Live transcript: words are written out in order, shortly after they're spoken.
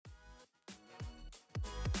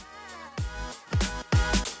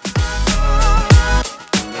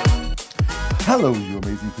Hello, you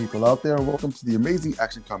amazing people out there, and welcome to the Amazing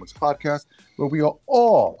Action Comics Podcast, where we are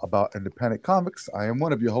all about independent comics. I am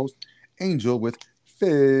one of your hosts, Angel, with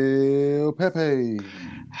Phil Pepe.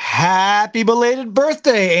 Happy belated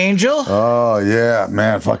birthday, Angel. Oh, yeah,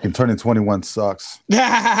 man, fucking turning 21 sucks.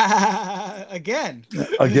 Again,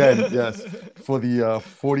 yes. For the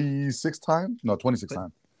 46th time? No, 26th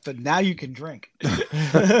time. But now you can drink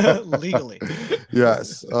legally.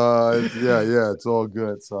 Yes. Yeah, it's all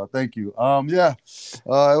good. So thank you. It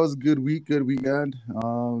was a good week, good weekend.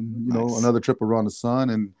 Nice. Another trip around the sun,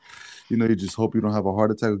 and you just hope you don't have a heart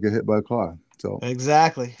attack or get hit by a car. So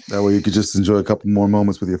Exactly. that way you could just enjoy a couple more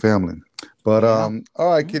moments with your family. But Yeah. all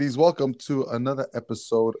right, kiddies, welcome to another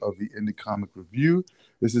episode of the Indie Comic Review.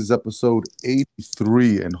 This is episode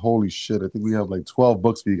 83, and holy shit, I think we have like 12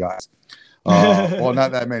 books for you guys. Well,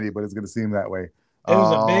 not that many, but it's going to seem that way. It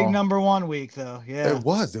was a big number one week, though. Yeah, it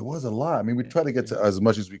was a lot. I mean, we tried to get to as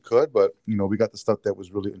much as we could, but we got the stuff that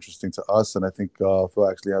was really interesting to us, and I think Phil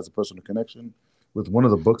actually has a personal connection with one of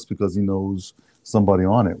the books because he knows somebody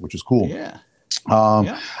on it, which is cool. Yeah.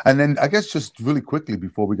 And then I guess just really quickly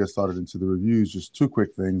before we get started into the reviews, just two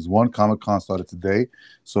quick things. One, Comic-Con started today,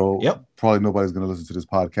 so probably nobody's going to listen to this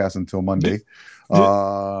podcast until Monday.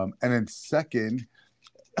 And then second,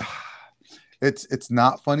 it's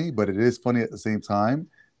not funny, but it is funny at the same time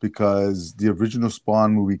because the original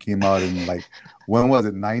Spawn movie came out in when was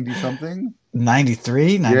it? 90 something?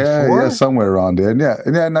 93, 94? Yeah, somewhere around there. And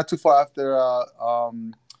yeah, not too far after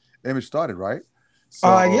Image started, right?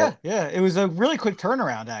 So, yeah. It was a really quick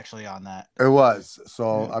turnaround, actually, on that. It was.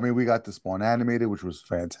 So, I mean, we got the Spawn animated, which was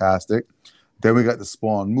fantastic. Then we got the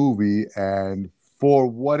Spawn movie, and for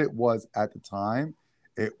what it was at the time,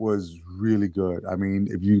 it was really good. I mean,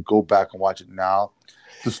 if you go back and watch it now,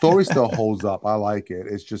 the story still holds up. I like it.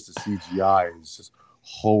 It's just the CGI. It's just,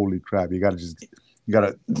 holy crap. You gotta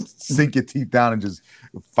sink your teeth down and just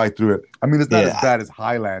fight through it. I mean, it's not as bad as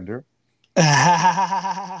Highlander.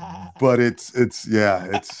 But it's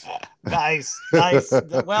nice.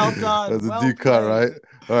 Well done. That's a deep cut, right?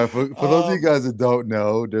 All right, for those of you guys that don't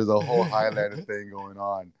know, there's a whole Highlander thing going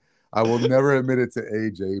on. I will never admit it to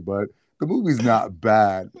AJ, but the movie's not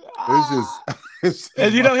bad. It's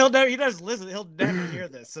and he'll never hear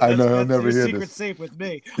this. So I know he'll never hear secret this. Safe with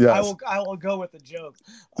me. Yes. I will go with the joke.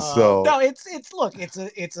 So no, it's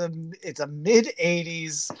a mid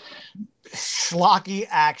 80s schlocky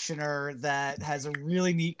actioner that has a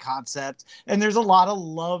really neat concept, and there's a lot of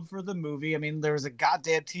love for the movie. I mean, there was a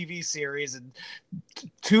goddamn TV series and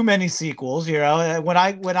too many sequels. When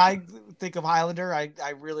I think of Highlander, I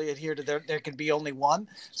really adhere to there can be only one.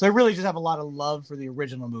 So I really just have a lot of love for the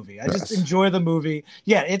original movie. I just enjoy the movie.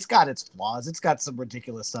 Yeah, it's got its flaws. It's got some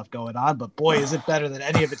ridiculous stuff going on, but boy, is it better than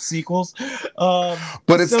any of its sequels.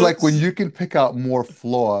 But it's like when you can pick out more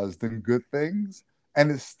flaws than good things, and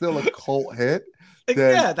it's still a cult hit.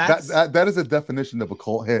 Then that is a definition of a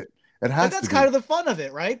cult hit. It has but that's to be. kind of the fun of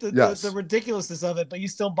it, right? The ridiculousness of it, but you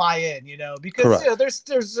still buy in, because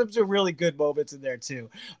there's some really good moments in there too.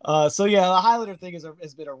 So yeah, the Highlander thing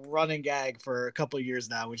has been a running gag for a couple of years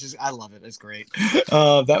now, which is I love it. It's great.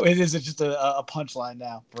 That it is just a punchline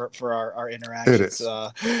now for our interactions. It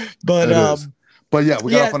is. But yeah,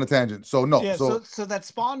 we got off on a tangent. So no. Yeah, so that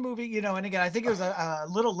Spawn movie, and again, I think it was a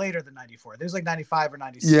little later than 94. It was like 95 or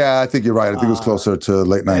 96. Yeah, I think you're right. I think it was closer to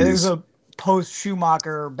late 90s. It was a post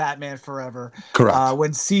Schumacher Batman Forever. Correct. When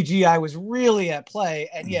CGI was really at play.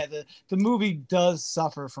 And yeah, the movie does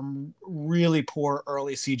suffer from really poor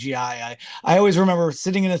early CGI. I always remember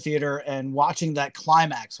sitting in a theater and watching that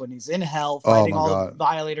climax when he's in hell fighting the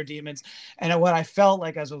Violator demons. And what I felt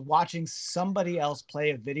like I was watching somebody else play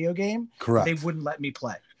a video game. Correct. They wouldn't let me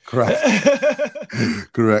play. Correct.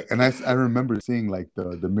 Correct. And I remember seeing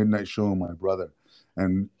the midnight show with my brother.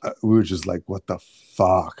 And we were just like, what the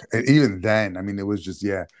fuck? And even then, I mean, it was just,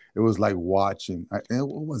 it was like watching.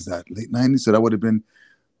 What was that? Late 90s? So that would have been,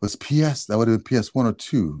 that would have been PS1 or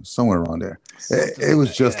 2, somewhere around there. It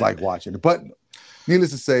was just like watching it. But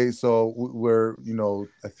needless to say, so we're,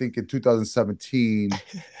 I think in 2017,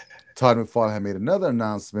 Todd McFarlane had made another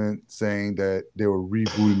announcement saying that they were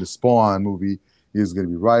rebooting the Spawn movie. He was going to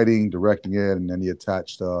be writing, directing it, and then he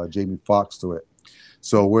attached Jamie Foxx to it.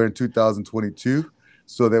 So we're in 2022.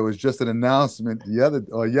 So there was just an announcement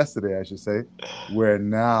yesterday, I should say, where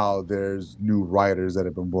now there's new writers that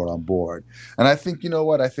have been brought on board. And I think,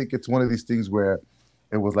 I think it's one of these things where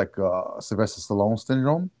it was like Sylvester Stallone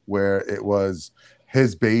syndrome, where it was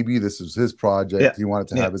his baby. This was his project. Yeah. He wanted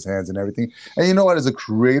to have his hands in everything. And you know what? As a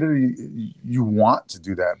creator, you want to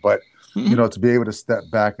do that. But you know, to be able to step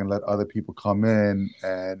back and let other people come in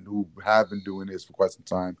and who have been doing this for quite some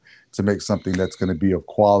time to make something that's going to be of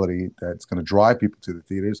quality, that's going to drive people to the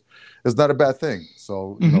theaters, is not a bad thing.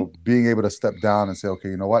 So, you know, being able to step down and say, okay,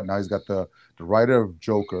 you know what? Now he's got the writer of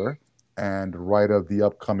Joker and the writer of the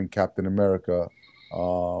upcoming Captain America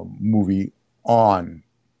movie on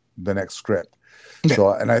the next script. Yeah.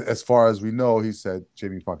 So, and as far as we know, he said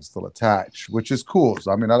Jamie Foxx is still attached, which is cool.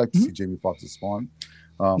 So, I mean, I like to see Jamie Foxx's Spawn.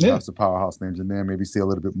 Have some powerhouse names in there. Maybe stay a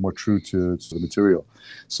little bit more true to the material.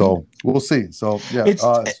 So we'll see. So yeah, it's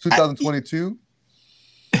 2022.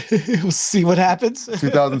 We'll see what happens.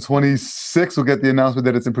 2026, we'll get the announcement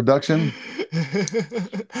that it's in production,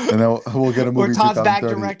 and then we'll get a movie. Or Todd's back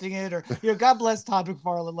directing it, or God bless Todd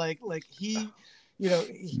McFarlane. Like he.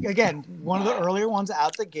 Again, one of the earlier ones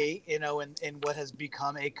out the gate, in what has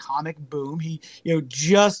become a comic boom. He,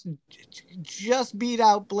 just beat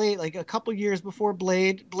out Blade like a couple years before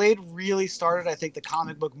Blade. Blade really started, I think, the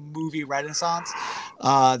comic book movie renaissance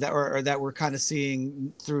that we're kind of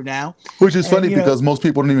seeing through now. Which is funny because most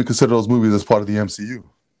people don't even consider those movies as part of the MCU.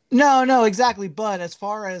 No, exactly. But as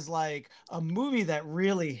far as like a movie that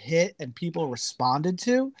really hit and people responded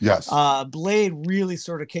to, yes, Blade really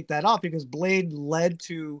sort of kicked that off because Blade led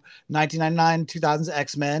to 1999, 2000's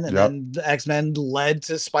X-Men, and then the X-Men led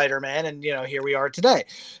to Spider-Man, and here we are today.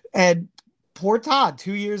 And poor Todd,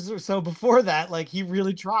 2 years or so before that, like he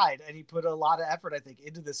really tried and he put a lot of effort, I think,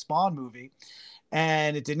 into the Spawn movie,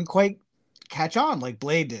 and it didn't quite catch on like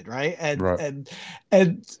Blade did, right? And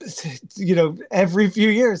every few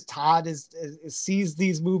years Todd sees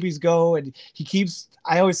these movies go, and he keeps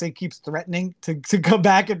threatening to come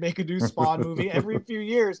back and make a new Spawn movie. Every few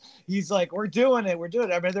years he's like, we're doing it.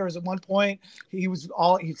 I mean, there was at one point he's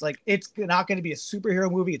like, it's not going to be a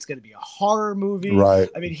superhero movie, it's going to be a horror movie, right?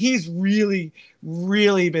 I mean, he's really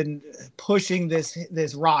been pushing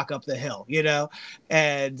this rock up the hill,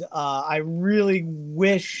 and I really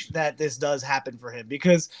wish that this does happen for him,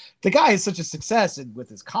 because the guy is such a success with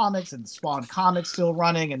his comics, and Spawn comics still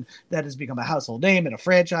running, and that has become a household name and a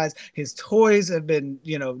franchise. His toys have been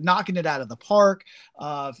knocking it out of the park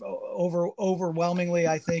overwhelmingly,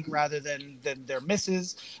 I think, rather than their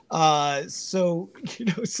misses. So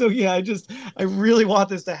yeah, I really want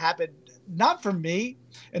this to happen, not for me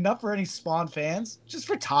and not for any Spawn fans, just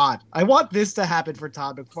for Todd. I want this to happen for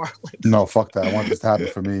Todd McFarlane. No, fuck that. I want this to happen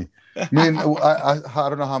for me. I mean, I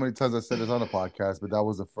don't know how many times I said this on the podcast, but that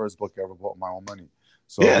was the first book I ever bought with my own money.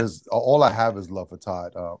 So all I have is love for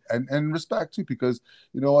Todd, and respect too, because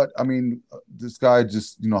you know what? I mean, this guy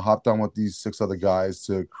just hopped on with these 6 other guys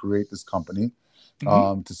to create this company.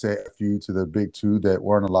 To say a few to the big 2 that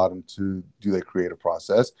weren't allowed him to do their creative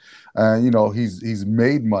process, and he's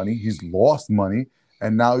made money, he's lost money,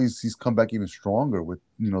 and now he's come back even stronger with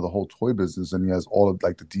the whole toy business, and he has all of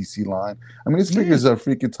like the DC line. I mean, his figures are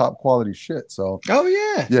freaking top quality shit. So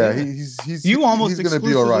he's you almost he's gonna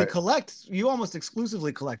be all right. You almost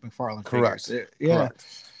exclusively collect McFarlane Correct. figures. Yeah. Correct.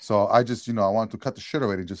 So I just, I want to cut the shit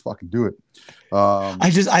already, just fucking do it.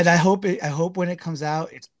 I hope when it comes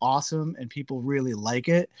out, it's awesome and people really like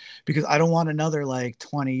it, because I don't want another like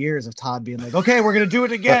 20 years of Todd being like, okay, we're going to do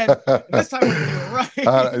it again. This time we're going to do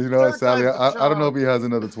it right. Sally, I don't know if he has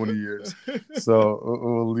another 20 years. So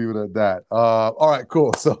we'll leave it at that. All right,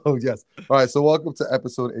 cool. So yes. All right. So welcome to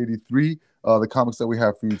episode 83. The comics that we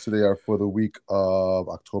have for you today are for the week of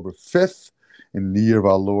October 5th. In the year of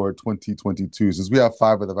our Lord 2022. Since we have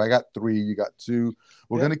 5 of them, I got 3, you got 2.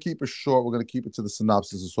 We're going to keep it short. We're going to keep it to the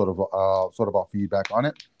synopsis and sort of our feedback on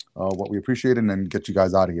it, what we appreciate, and then get you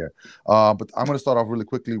guys out of here. But I'm going to start off really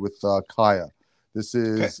quickly with Kaya. This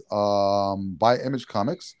is by Image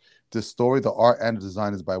Comics. This story, the art and the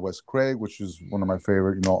design is by Wes Craig, which is one of my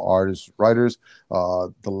favorite, writers.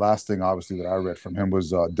 The last thing, obviously, that I read from him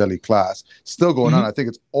was Deadly Class. Still going on. I think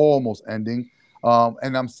it's almost ending.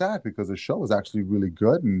 And I'm sad because the show is actually really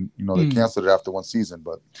good, and they canceled it after 1 season,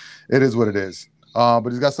 but it is what it is. But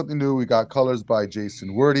he's got something new. We got colors by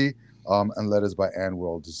Jason Wordy, and letters by Ann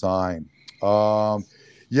World Design.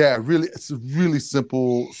 Really, it's a really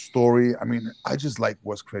simple story. I mean, I just like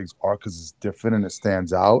Wes Craig's art because it's different and it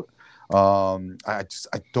stands out. I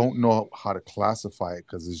don't know how to classify it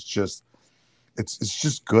because it's just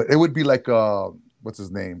good. It would be like what's his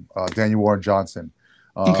name, Daniel Warren Johnson.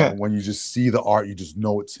 When you just see the art, you just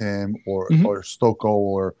know it's him, or Stocco,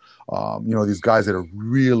 or these guys that are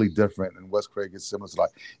really different. And Wes Craig is similar to like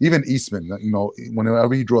even Eastman.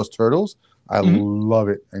 Whenever he draws turtles, I love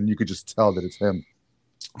it, and you could just tell that it's him.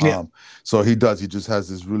 So he does. He just has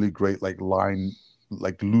this really great like line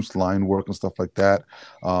like loose line work and stuff like that.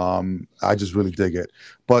 I just really dig it.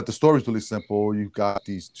 But the story's really simple. You've got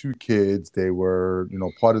these two kids. They were,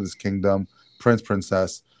 part of this kingdom, prince,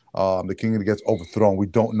 princess. The kingdom gets overthrown. We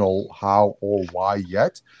don't know how or why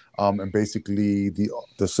yet. And basically,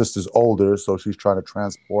 the sister's older, so she's trying to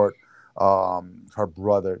transport her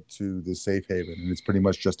brother to the safe haven, and it's pretty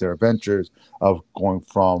much just their adventures of going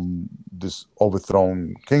from this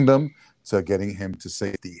overthrown kingdom to getting him to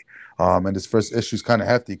safety. And this first issue is kind of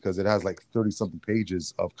hefty because it has like 30 something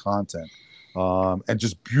pages of content, and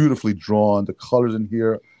just beautifully drawn. The colors in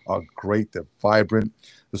here are great. They're vibrant.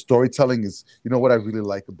 The storytelling is, what I really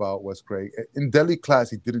like about Wes Craig. In Deadly Class,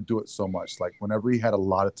 he didn't do it so much. Like whenever he had a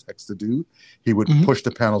lot of text to do, he would push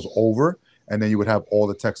the panels over, and then you would have all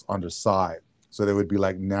the text underside. So there would be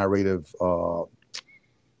like narrative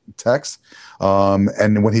text.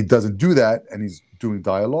 And when he doesn't do that and he's doing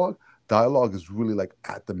dialogue is really like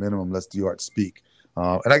at the minimum, lets the art speak.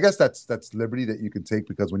 And I guess that's liberty that you can take,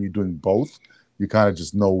 because when you're doing both, you kind of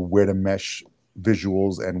just know where to mesh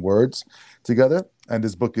visuals and words together. And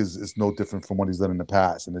this book is no different from what he's done in the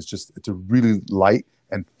past. And it's a really light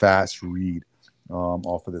and fast read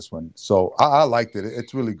off of this one. So I liked it.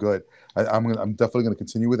 It's really good. I'm definitely going to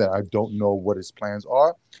continue with it. I don't know what his plans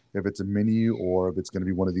are, if it's a mini or if it's going to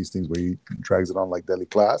be one of these things where he drags it on like Deadly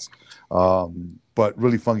Class. But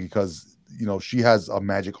really funky because, she has a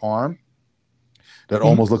magic arm that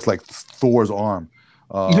almost looks like Thor's arm.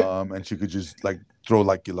 And she could just like throw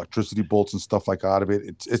like electricity bolts and stuff like out of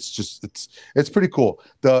it. It's pretty cool.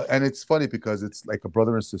 And it's funny because it's like a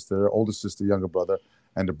brother and sister, older sister, younger brother,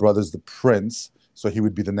 and the brother's the prince, so he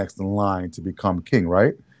would be the next in line to become king,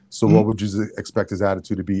 right? So what would you expect his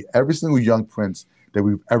attitude to be? Every single young prince that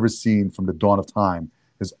we've ever seen from the dawn of time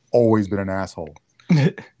has always been an asshole.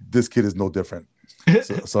 This kid is no different.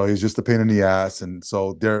 So he's just a pain in the ass. And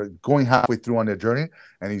so they're going halfway through on their journey,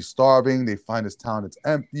 and he's starving. They find this town that's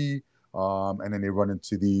empty. And then they run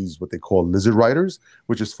into these, what they call lizard riders,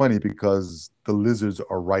 which is funny because the lizards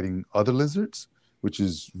are riding other lizards, which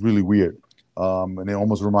is really weird. And they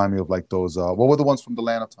almost remind me of like those, what were the ones from the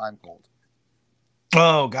Land of Time called?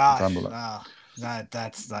 Oh gosh,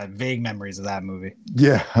 that's vague memories of that movie.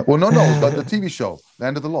 Yeah, well, no, but the TV show,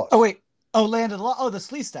 Land of the Lost. Oh wait, Land of the Lost. Oh, the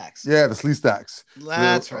Sleestaks. Yeah, the Sleestaks.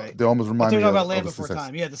 That's right. They almost remind me about Land Before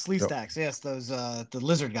Time. Yeah, the Sleestaks. Yep. Yes, those the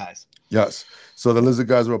lizard guys. Yes. So the lizard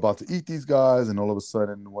guys are about to eat these guys, and all of a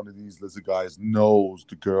sudden, one of these lizard guys knows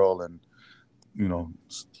the girl, and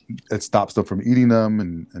it stops them from eating them,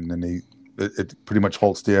 and then it pretty much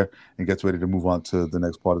halts there and gets ready to move on to the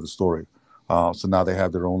next part of the story. So now they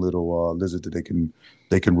have their own little lizard that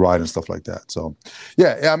they can ride and stuff like that. So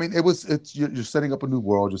yeah. I mean, you're setting up a new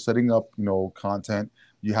world. You're setting up content.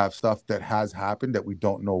 You have stuff that has happened that we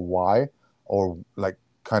don't know why, or like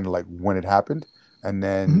kind of like when it happened, and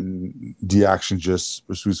then the action just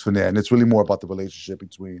pursues from there. And it's really more about the relationship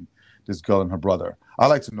between this girl and her brother. I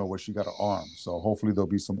like to know where she got her arm. So hopefully there'll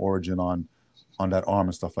be some origin on that arm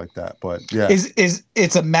and stuff like that. But yeah,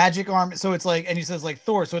 it's a magic arm, so it's like, and he says like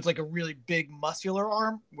Thor, so it's like a really big muscular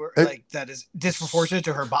arm like that is disproportionate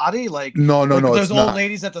to her body, like no those old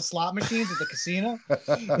ladies at the slot machines at the casino.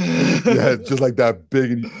 Yeah, just like that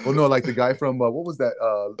big. Like the guy from what was that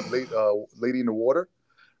Lady in the Water?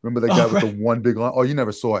 Remember that guy with the one big arm? Oh, you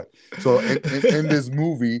never saw it. So in this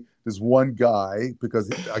movie, there's one guy, because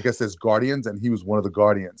I guess there's guardians, and he was one of the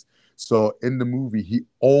guardians. So in the movie, he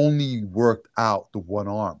only worked out the one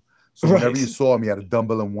arm. So whenever you saw him, he had a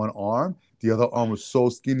dumbbell in one arm. The other arm was so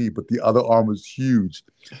skinny, but the other arm was huge.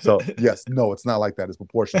 So yes, no, it's not like that. It's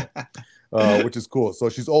proportional, which is cool. So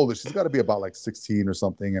she's older. She's got to be about like 16 or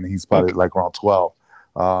something, and he's probably like around 12.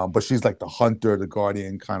 But she's like the hunter, the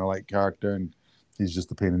guardian kind of like character, and he's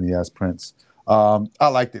just a pain in the ass prince. I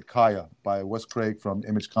liked it. Kaya by Wes Craig from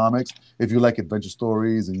Image Comics. If you like adventure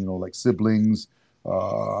stories and like siblings,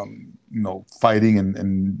 fighting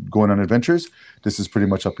and going on adventures, this is pretty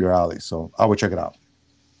much up your alley. So I would check it out.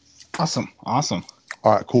 Awesome.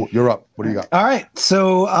 All right, cool. You're up. What do you got? All right.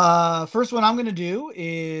 So first one I'm going to do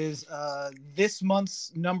is this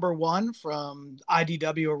month's #1 from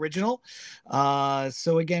IDW Original.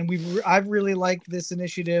 So again, I've really liked this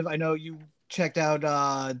initiative. I know you checked out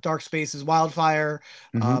Dark Spaces Wildfire,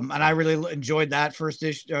 and I really enjoyed that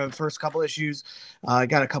first couple issues. I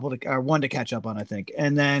got one to catch up on, I think,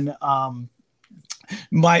 and then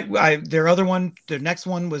their next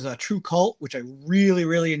one was a True Cult, which I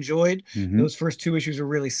really enjoyed. Those first 2 issues were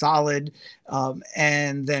really solid,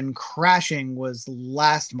 and then Crashing was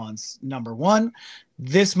last month's #1.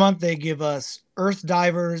 This month they give us Earth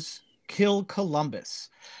Divers Kill Columbus.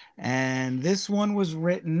 And this one was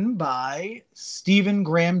written by Stephen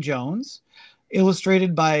Graham Jones,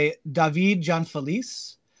 illustrated by David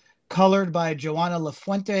Gianfelice, colored by Joanna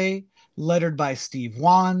Lafuente, lettered by Steve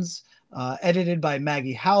Wands, edited by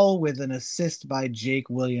Maggie Howell with an assist by Jake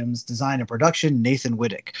Williams, design and production Nathan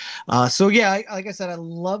Wittick. So yeah, like I said, I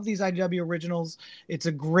love these IDW originals. It's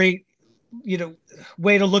a great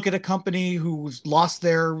way to look at a company who's lost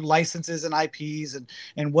their licenses and IPs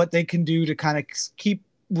and what they can do to kind of keep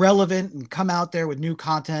relevant and come out there with new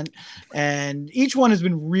content. And each one has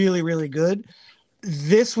been really, really good.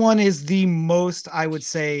 This one is the most, I would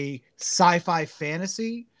say, sci-fi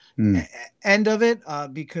fantasy end of it,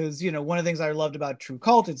 because one of the things I loved about True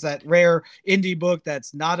Cult, it's that rare indie book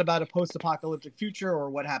that's not about a post-apocalyptic future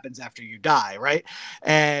or what happens after you die, right?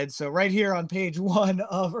 And so right here on page 1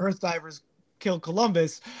 of Earthdivers Kill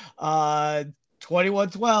Columbus,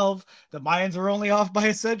 2112, the Mayans are only off by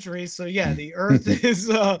a century, so yeah, the earth is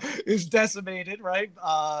decimated, right?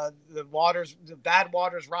 The bad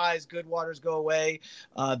waters rise, good waters go away,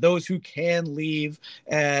 those who can leave,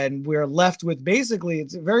 and we're left with, basically,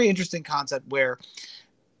 it's a very interesting concept where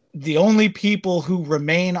the only people who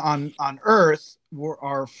remain on Earth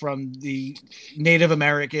are from the Native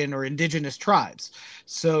American or indigenous tribes.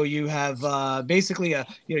 So you have basically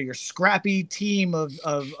your scrappy team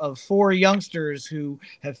of 4 youngsters who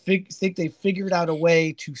think they figured out a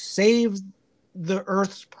way to save the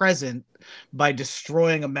Earth's present by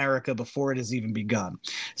destroying America before it has even begun.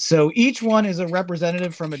 So each one is a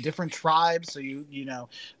representative from a different tribe. So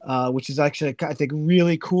which is actually, I think,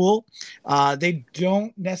 really cool. They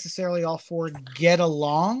don't necessarily all 4 get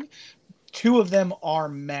along. 2 of them are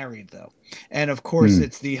married, though, and of course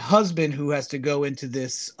it's the husband who has to go into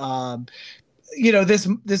this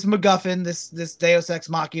this MacGuffin, this Deus Ex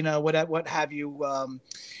Machina, what have you.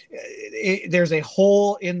 There's a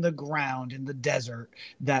hole in the ground in the desert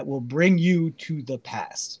that will bring you to the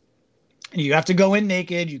past. And you have to go in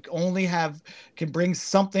naked. You only can bring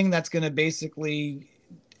something that's going to basically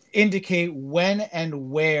indicate when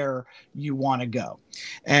and where you want to go.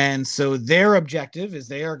 And so their objective is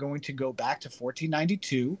they are going to go back to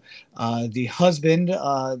 1492. The husband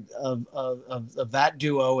of that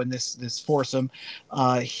duo and this foursome,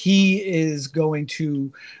 he is going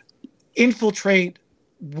to infiltrate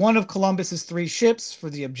one of Columbus's 3 ships for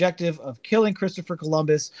the objective of killing Christopher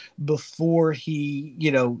Columbus before he,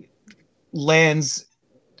 lands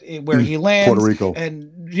where he lands, Puerto Rico,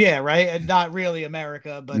 and right, and not really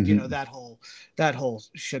America, but that whole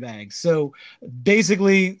shebang. So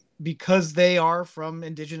basically, because they are from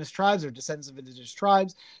indigenous tribes or descendants of indigenous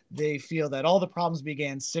tribes, they feel that all the problems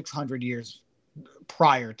began 600 years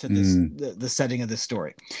prior to this the setting of this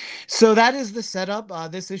story. So that is the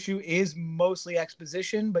setup. This issue is mostly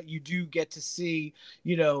exposition, but you do get to see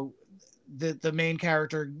the main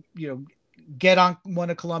character get on one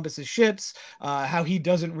of Columbus's ships, how he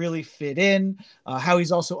doesn't really fit in, how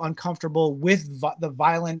he's also uncomfortable with the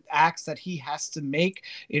violent acts that he has to make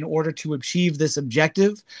in order to achieve this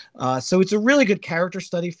objective. So it's a really good character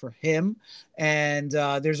study for him. And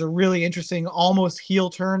there's a really interesting almost heel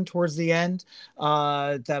turn towards the end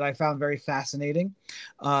that I found very fascinating.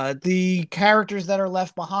 The characters that are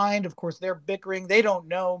left behind, of course, they're bickering. They don't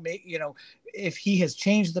know, if he has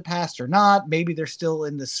changed the past or not. Maybe they're still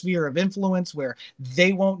in the sphere of influence where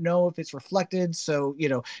they won't know if it's reflected. So,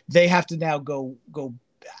 they have to now go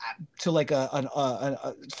to like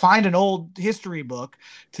find an old history book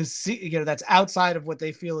to see, that's outside of what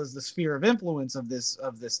they feel is the sphere of influence of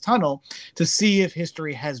this tunnel, to see if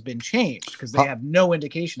history has been changed, because they have no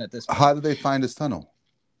indication at this point. How did they find this tunnel?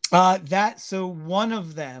 So one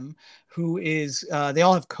of them, who is they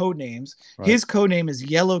all have code names. Right. His code name is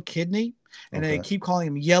Yellow Kidney, and they keep calling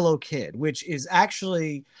him Yellow Kid, which is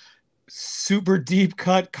actually super deep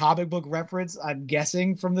cut comic book reference, I'm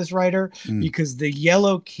guessing, from this writer, because the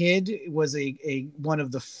Yellow Kid was a one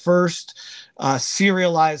of the first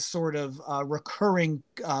serialized sort of recurring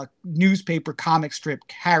newspaper comic strip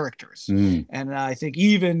characters. And I think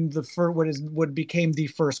even what became the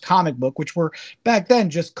first comic book, which were back then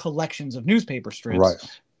just collections of newspaper strips.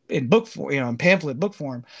 Right. In book form, in pamphlet book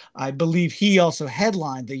form, I believe he also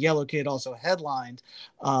headlined, the Yellow Kid also headlined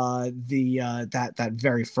that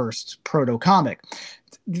very first proto comic.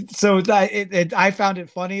 So I found it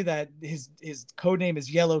funny that his code name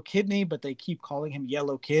is Yellow Kidney, but they keep calling him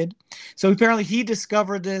Yellow Kid. So apparently he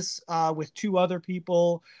discovered this with 2 other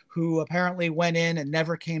people who apparently went in and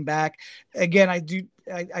never came back. Again,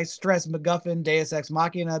 I stress MacGuffin, Deus Ex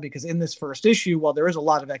Machina, because in this first issue, while there is a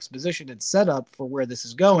lot of exposition and setup for where this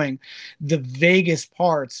is going, the vaguest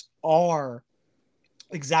parts are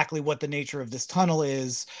exactly what the nature of this tunnel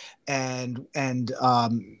is and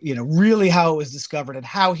really how it was discovered and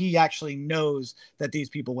how he actually knows that these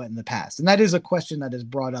people went in the past. And that is a question that is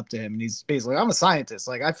brought up to him, and he's basically, I'm a scientist,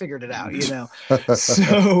 like I figured it out.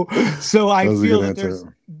 So I feel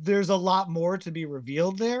that there's a lot more to be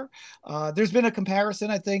revealed there. There's been a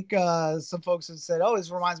comparison. I think some folks have said, oh, this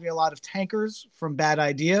reminds me a lot of Tankers from Bad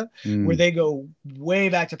Idea, where they go way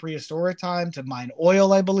back to prehistoric time to mine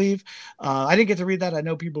oil, I believe. I didn't get to read that. I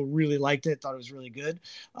know people really liked it, thought it was really good.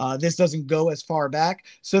 This doesn't go as far back.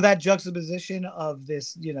 So that juxtaposition of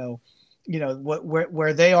this,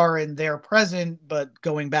 where they are in their present, but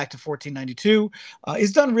going back to 1492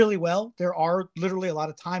 is done really well. There are literally a lot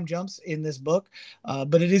of time jumps in this book,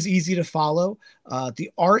 but it is easy to follow.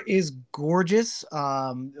 The art is gorgeous,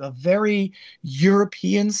 a very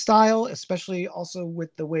European style, especially also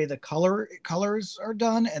with the way the colors are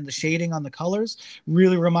done and the shading on the colors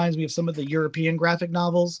really reminds me of some of the European graphic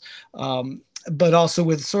novels. But also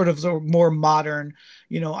with sort of more modern,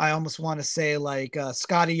 I almost want to say like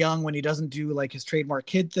Scotty Young when he doesn't do like his trademark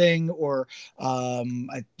kid thing, or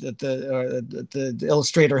the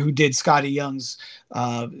illustrator who did Scotty Young's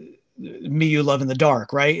Me You Love in the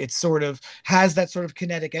Dark, right? It sort of has that sort of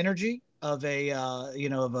kinetic energy of a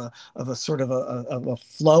sort of a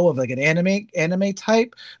flow of like an anime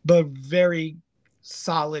type, but very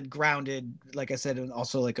solid, grounded, like I said, and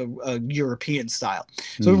also like a European style.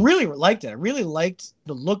 So I really liked it. I really liked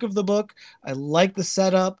the look of the book. I like the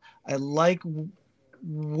setup. I like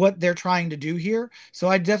what they're trying to do here. So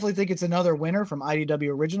I definitely think it's another winner from IDW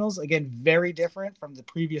Originals. Again, very different from the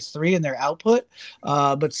previous three in their output.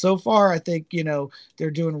 But so far, I think, they're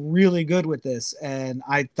doing really good with this. And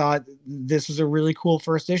I thought this was a really cool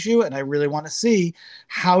first issue. And I really want to see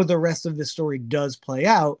how the rest of the story does play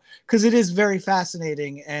out, because it is very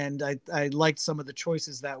fascinating. And I liked some of the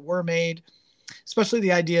choices that were made, especially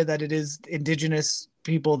the idea that it is indigenous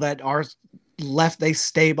people that are left, they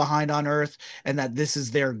stay behind on Earth, and that this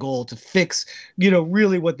is their goal to fix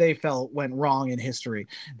really what they felt went wrong in history.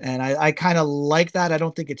 And I kind of like that. I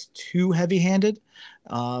don't think it's too heavy-handed,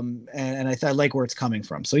 and I like where it's coming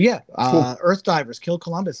from. So yeah, cool. Earth Divers Kill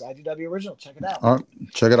Columbus, IDW Original, check it out. All right,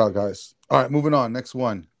 check it out, guys. All right, moving on. Next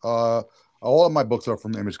one. All of my books are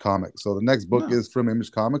from Image Comics, so the next book is from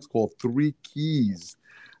Image Comics called Three Keys.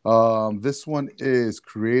 This one is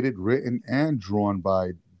created, written, and drawn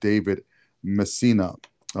by David Messina.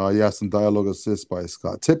 You have some dialogue assist by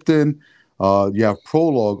Scott Tipton. You have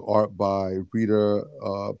prologue art by Rita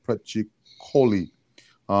Preccicoli,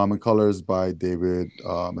 and colors by David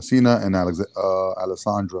Messina and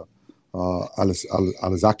Alessandra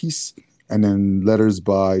Alexakis, and then letters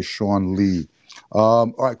by Sean Lee.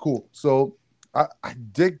 All right, cool. So I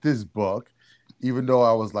dig this book, even though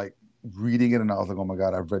I was like reading it and I was like, oh my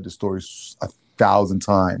God, I've read the story 1,000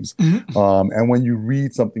 times. And when you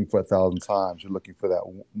read something for 1,000 times, you're looking for that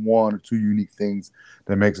one or two unique things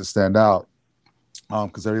that makes it stand out,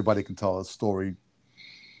 because everybody can tell a story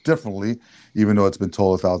differently, even though it's been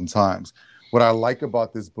told 1,000 times. What I like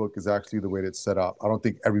about this book is actually the way that it's set up. I don't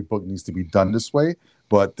think every book needs to be done this way,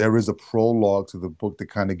 but there is a prologue to the book that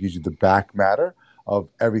kind of gives you the back matter of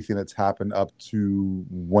everything that's happened up to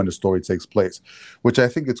when the story takes place, which I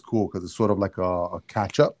think it's cool because it's sort of like a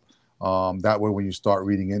catch-up. That way, when you start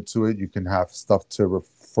reading into it, you can have stuff to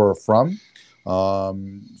refer from,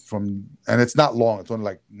 and it's not long. It's only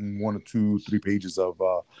like 1 or 2, 3 pages of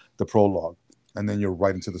the prologue, and then you're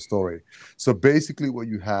right into the story. So basically, what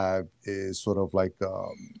you have is sort of like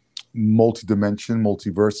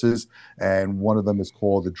multiverses, and one of them is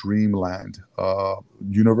called the Dreamland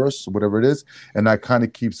universe, whatever it is, and that kind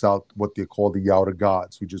of keeps out what they call the outer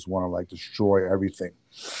gods, who just want to like destroy everything.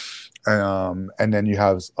 And then you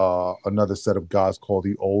have another set of gods called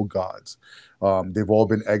the old gods. They've all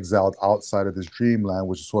been exiled outside of this dreamland,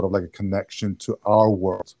 which is sort of like a connection to our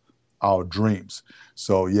world, our dreams.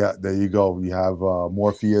 So yeah, there you go. You have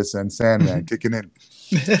Morpheus and Sandman kicking in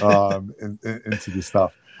into this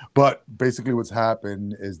stuff. But basically what's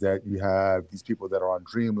happened is that you have these people that are on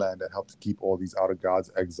dreamland that help to keep all these outer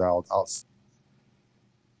gods exiled outside.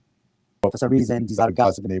 For some reason, these outer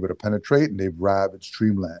gods have been able to penetrate, and they've ravaged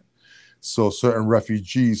dreamland. So certain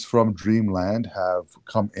refugees from Dreamland have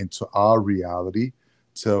come into our reality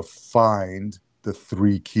to find the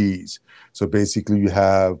three keys. So basically you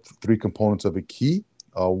have 3 components of a key.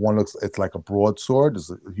 One it's like a broadsword,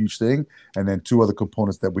 it's a huge thing, and then 2 other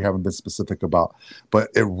components that we haven't been specific about. But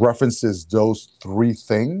it references those 3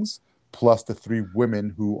 things plus the 3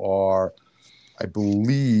 women who are, I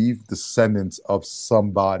believe, descendants of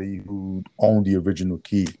somebody who owned the original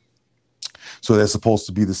key. So they're supposed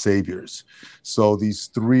to be the saviors. So these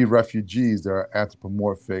 3 refugees, they're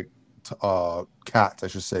anthropomorphic cats, I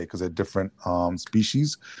should say, because they're different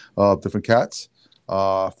species of different cats.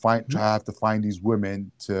 Have to find these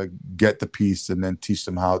women to get the piece and then teach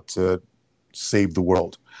them how to save the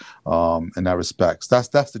world in that respects.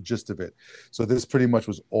 That's the gist of it. So this pretty much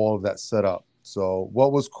was all of that set up. So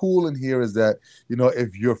what was cool in here is that, you know,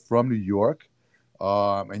 if you're from New York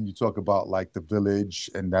and you talk about like the Village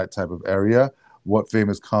and that type of area, what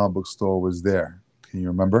famous comic book store was there? Can you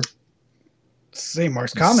remember? St.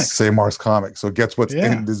 Mark's Comics. St. Mark's Comics. So guess what's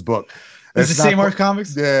in this book? Is it St. Mark's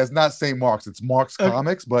Comics? Yeah, it's not St. Mark's. It's Mark's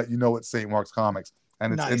Comics, but you know it's St. Mark's Comics,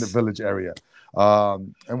 and it's in the Village area.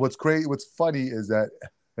 And what's funny is that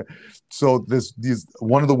so these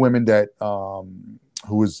one of the women that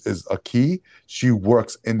who is a key, she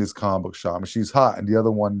works in this comic book shop, and she's hot, and the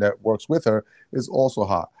other one that works with her is also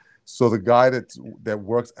hot. So the guy that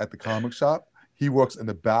works at the comic shop, he works in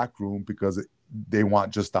the back room because they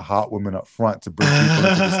want just the hot women up front to bring people into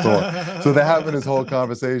the store. So they're having this whole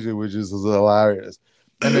conversation, which is hilarious.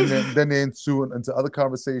 And then they ensue into other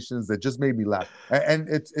conversations that just made me laugh. And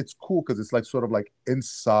it's cool because it's like sort of like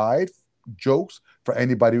inside jokes for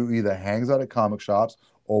anybody who either hangs out at comic shops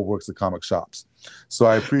or works at comic shops. So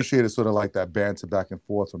I appreciated sort of like that banter back and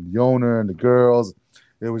forth from the owner and the girls.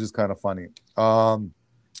 It was just kind of funny. So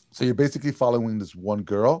you're basically following this one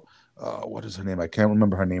girl. What is her name? I can't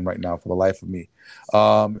remember her name right now for the life of me.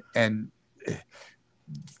 And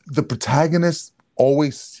the protagonist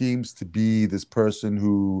always seems to be this person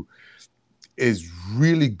who is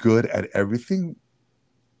really good at everything,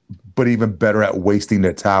 but even better at wasting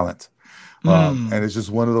their talent. And it's just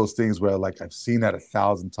one of those things where, like, I've seen that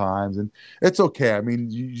 1,000 times, and it's okay. I mean,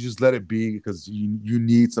 you just let it be because you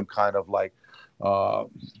need some kind of like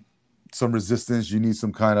some resistance. You need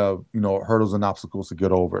some kind of, you know, hurdles and obstacles to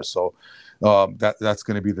get over. So that's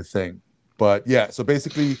going to be the thing. But yeah, so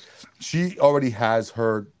basically, she already has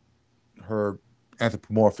her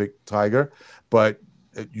anthropomorphic tiger, but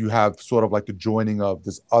you have sort of like the joining of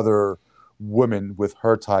this other woman with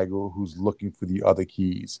her tiger who's looking for the other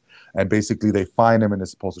keys, and basically they find him and they're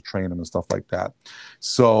supposed to train him and stuff like that.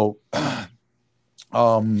 So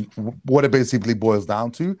what it basically boils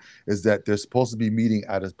down to is that they're supposed to be meeting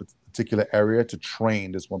at a particular area to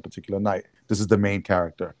train this one particular night. This is the main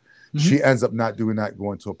character. She ends up not doing that,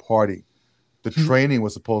 going to a party. The training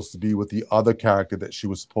was supposed to be with the other character that she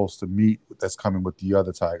was supposed to meet that's coming with the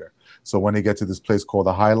other tiger. So when they get to this place called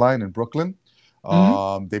the High Line in Brooklyn,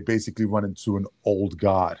 they basically run into an old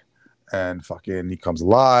god, and fucking he comes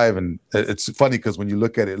alive. And it's funny because when you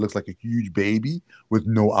look at it, it looks like a huge baby with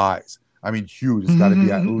no eyes. I mean, huge. It's got to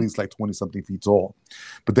be at least like 20 something feet tall.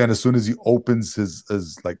 But then as soon as he opens his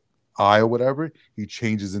like eye or whatever, he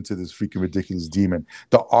changes into this freaking ridiculous demon.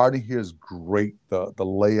 The art in here is great. The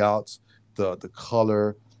layouts, the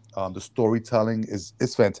color, the storytelling is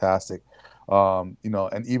fantastic. You know,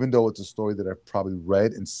 and even though it's a story that I've probably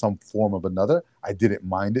read in some form of another, I didn't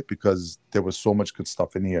mind it because there was so much good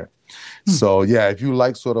stuff in here. So yeah, if you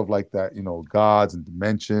like sort of like that, you know, gods and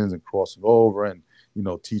dimensions and crossing over and, you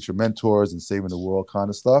know, teacher mentors and saving the world kind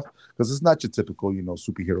of stuff, because it's not your typical, you know,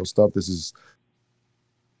 superhero stuff. This is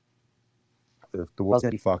if the world's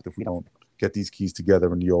gonna be fucked if we don't get these keys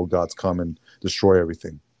together and the old gods come and destroy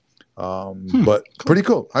everything. But pretty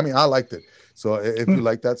cool. I mean, I liked it. So if you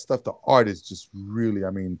like that stuff, the art is just really,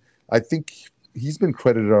 I mean, I think he's been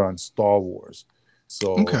credited on Star Wars.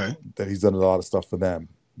 So that he's done a lot of stuff for them.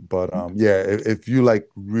 But yeah, if you like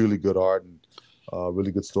really good art and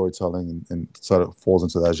really good storytelling and sort of falls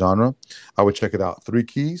into that genre, I would check it out. 3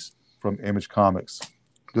 Keys from Image Comics.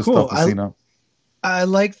 Good stuff, Messina. I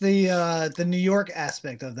like the New York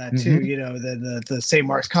aspect of that too. You know, the St.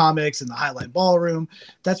 Mark's Comics and the Highlight Ballroom.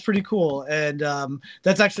 That's pretty cool, and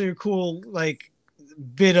that's actually a cool like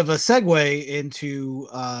bit of a segue into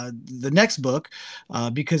the next book,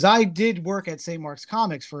 because I did work at St. Mark's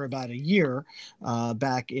Comics for about a year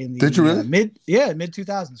back in the mid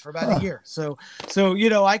 2000s for about a year. So you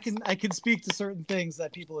know, I can speak to certain things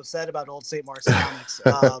that people have said about old St. Mark's Comics.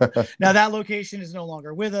 Now that location is no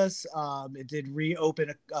longer with us. It did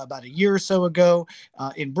reopen about a year or so ago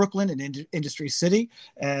in Brooklyn in Industry City,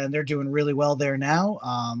 and they're doing really well there now.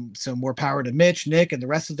 So more power to Mitch, Nick, and the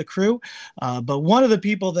rest of the crew. But one of the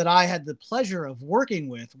people that I had the pleasure of working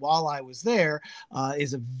with while I was there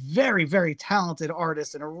is a very, very talented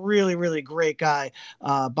artist and a really, really great guy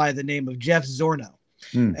by the name of Jeff Zorno.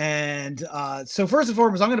 And so first and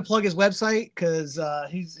foremost, I'm going to plug his website because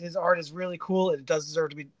his art is really cool. It does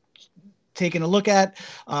deserve to be taken a look at.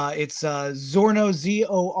 It's Zorno,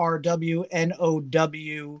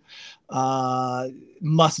 ZORWNOW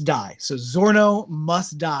Must Die. So Zorno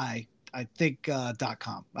Must Die I think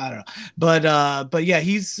 .com. I don't know, but yeah,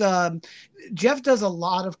 he's Jeff does a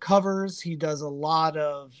lot of covers. He does a lot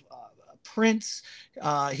of prints.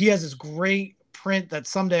 He has this great print that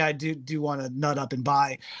someday I do want to nut up and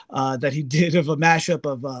buy that he did of a mashup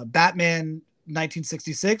of Batman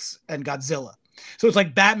 1966 and Godzilla. So it's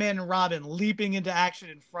like Batman and Robin leaping into action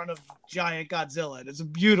in front of giant Godzilla. And it's a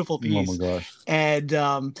beautiful piece. Oh my gosh.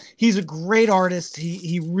 And he's a great artist.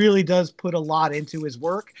 He really does put a lot into his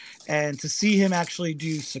work. And to see him actually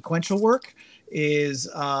do sequential work is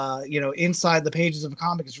inside the pages of a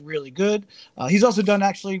comic is really good. He's also done,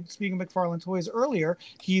 actually, speaking of McFarlane Toys earlier,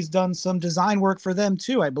 he's done some design work for them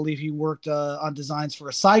too. I believe he worked on designs for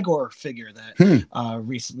a Cygor figure that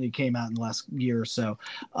recently came out in the last year or so.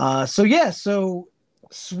 So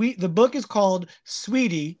the book is called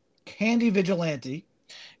Sweetie, Candy Vigilante.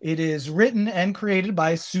 It is written and created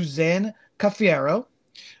by Cafiero,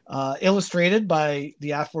 illustrated by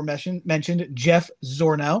the aforementioned Jeff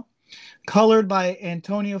Zornow, colored by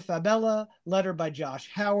Antonio Fabella, lettered by Josh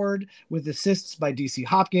Howard, with assists by DC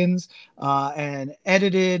Hopkins, and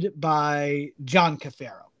edited by John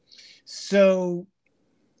Cafiero. So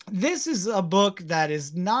this is a book that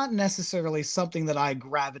is not necessarily something that I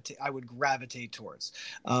would gravitate towards.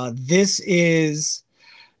 This is,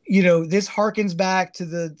 this harkens back to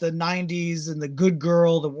the 90s and the good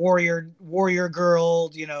girl, the warrior girl,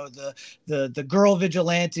 the girl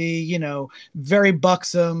vigilante, very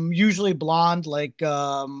buxom, usually blonde, like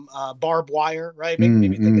Barb Wire, right?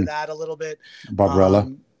 Maybe think of that a little bit.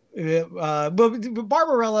 Barbarella. But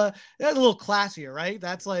Barbarella, that's a little classier, right?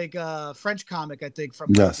 That's like a French comic, I think,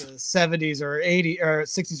 from like the 70s or 80s or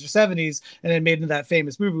 60s or 70s, and then made into that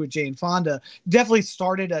famous movie with Jane Fonda. Definitely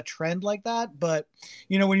started a trend like that. But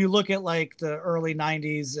when you look at like the early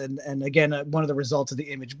 90s, and again, one of the results of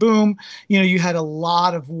the image boom, you had a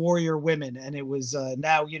lot of warrior women, and it was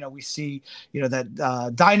now we see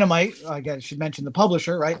that Dynamite. Again, I should mention the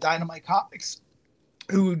publisher, right? Dynamite Comics,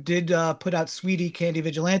 who did put out Sweetie, Candy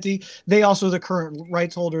Vigilante. They also are the current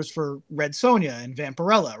rights holders for Red Sonja and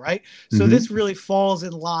Vampirella, right? So this really falls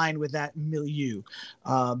in line with that milieu.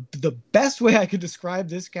 The best way I could describe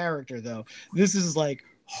this character, though, this is like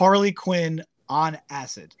Harley Quinn on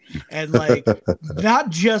acid, and like not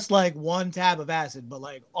just like one tab of acid, but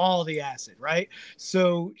like all the acid, right?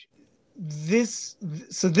 So this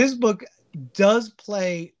book does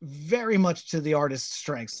play very much to the artist's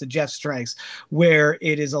strengths, to Jeff's strengths, where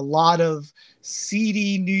it is a lot of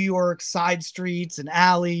seedy New York side streets and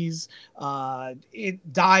alleys,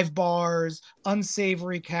 dive bars,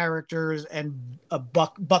 unsavory characters, and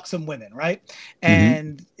buxom women, right?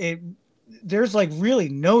 And there's like really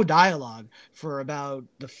no dialogue for about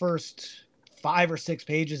the first 5 or 6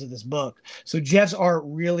 pages of this book. So Jeff's art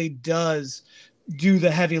really does do the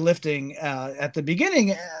heavy lifting at the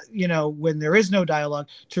beginning, when there is no dialogue,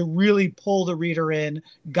 to really pull the reader in,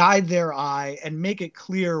 guide their eye, and make it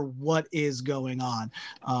clear what is going on.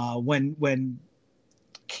 When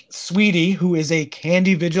Sweetie, who is a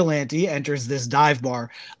candy vigilante, enters this dive bar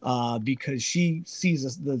because she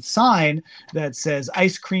sees the sign that says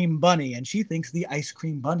Ice Cream Bunny, and she thinks the Ice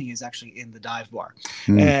Cream Bunny is actually in the dive bar.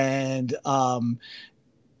 And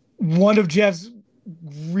one of Jeff's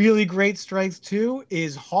really great strengths too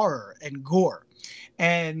is horror and gore.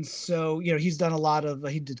 And so, he's done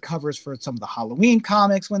he did covers for some of the Halloween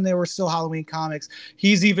comics when they were still Halloween comics.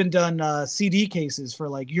 He's even done CD cases for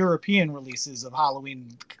like European releases of Halloween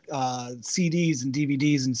CDs and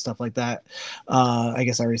DVDs and stuff like that. I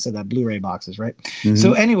guess I already said that, Blu-ray boxes, right?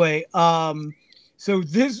 So anyway, so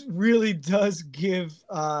this really does give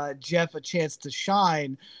Jeff a chance to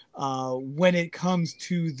shine when it comes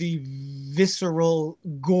to the visceral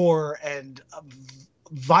gore and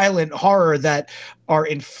violent horror that are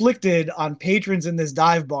inflicted on patrons in this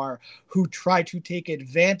dive bar who try to take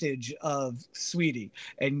advantage of Sweetie.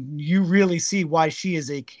 And you really see why she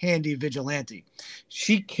is a candy vigilante.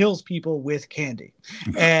 She kills people with candy.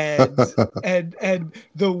 And and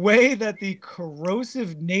the way that the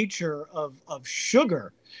corrosive nature of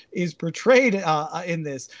sugar is portrayed in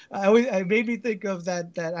this, I made me think of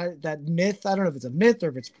that myth. I don't know if it's a myth or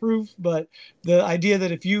if it's proof, but the idea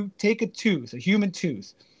that if you take a human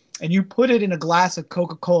tooth, and you put it in a glass of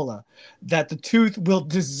Coca-Cola, that the tooth will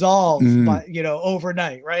dissolve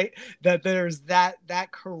overnight, right? That there's that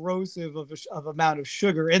corrosive of amount of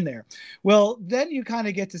sugar in there. Well, then you kind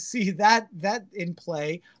of get to see that in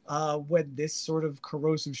play when this sort of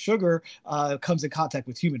corrosive sugar comes in contact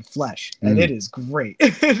with human flesh, and it is great.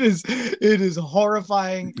 It is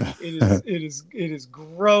horrifying. It is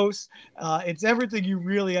gross. It's everything you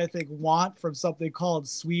really, I think, want from something called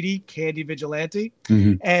Sweetie, Candy Vigilante.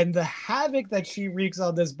 And and the havoc that she wreaks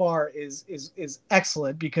on this bar is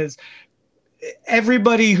excellent, because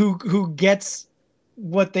everybody who gets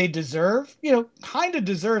what they deserve, kind of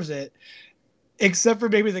deserves it, except for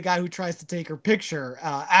maybe the guy who tries to take her picture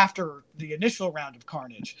after the initial round of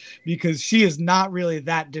carnage, because she is not really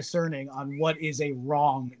that discerning on what is a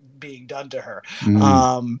wrong being done to her.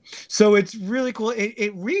 So it's really cool.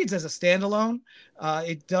 It reads as a standalone.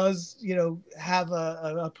 It does, have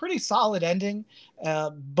a pretty solid ending,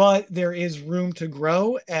 but there is room to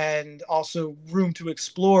grow and also room to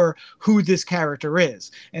explore who this character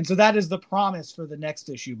is. And so that is the promise for the next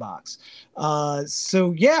issue box.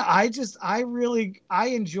 So yeah, I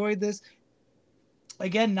enjoyed this.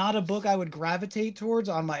 Again, not a book I would gravitate towards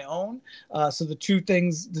on my own. So the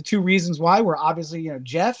two reasons why were obviously,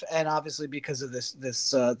 Jeff, and obviously because of this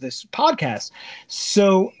podcast.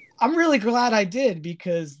 So I'm really glad I did,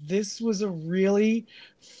 because this was a really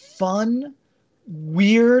fun,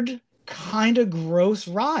 weird, kind of gross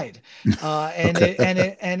ride, and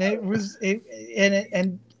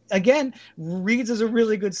again, reads as a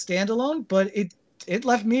really good standalone, but it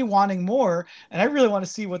left me wanting more, and I really want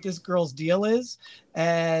to see what this girl's deal is,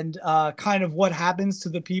 and kind of what happens to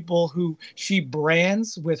the people who she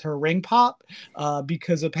brands with her ring pop,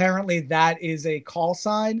 because apparently that is a call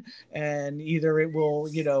sign, and either it will,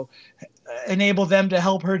 enable them to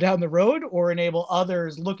help her down the road, or enable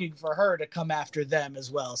others looking for her to come after them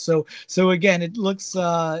as well. So again, it looks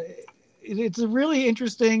it's a really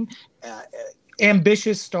interesting,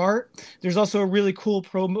 ambitious start. There's also a really cool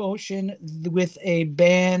promotion with a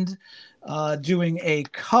band doing a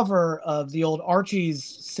cover of the old Archie's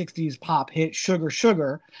 60s pop hit Sugar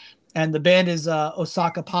Sugar, and the band is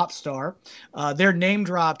Osaka Pop Star. They're name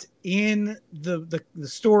dropped in the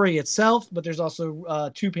story itself, but there's also a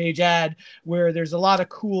 2-page ad where there's a lot of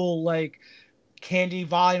cool, like, candy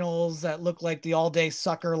vinyls that look like the All Day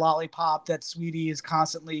Sucker lollipop that Sweetie is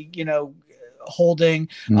constantly, holding,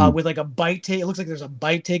 with like a bite take. It looks like there's a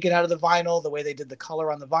bite taken out of the vinyl, the way they did the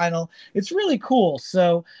color on the vinyl. It's really cool.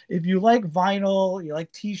 So if you like vinyl, you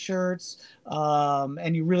like t-shirts,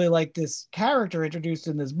 and you really like this character introduced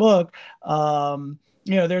in this book,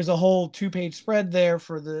 there's a whole 2-page spread there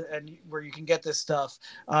where you can get this stuff.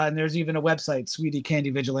 And there's even a website,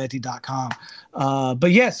 sweetiecandyvigilante.com.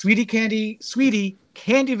 But yeah, Sweetie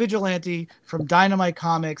Candy Vigilante from Dynamite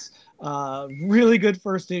Comics. Really good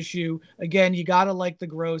first issue. Again, you gotta like the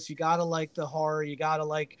gross, you gotta like the horror, you gotta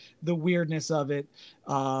like the weirdness of it.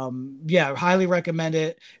 Yeah, highly recommend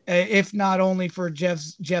it. If not only for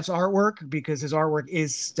Jeff's artwork, because his artwork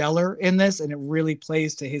is stellar in this and it really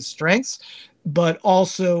plays to his strengths, but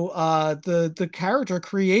also the character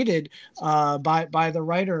created by the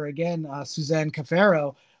writer, again, Suzanne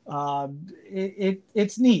Cafaro.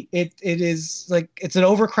 It's neat. It is like, it's an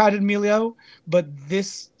overcrowded milieu, but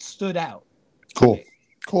this stood out. Cool.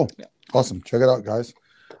 Yeah. Awesome. Check it out, guys.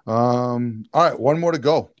 All right, one more to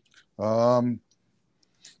go.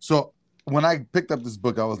 So when I picked up this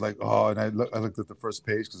book, I was like, oh, and I looked at the first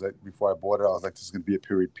page, because before I bought it, I was like, this is going to be a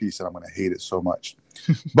period piece and I'm going to hate it so much.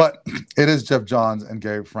 But it is Geoff Johns and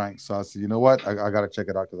Gary Frank. So I said, you know what? I got to check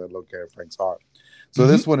it out, because I love Gary Frank's art. So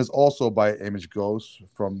this one is also by Image Ghost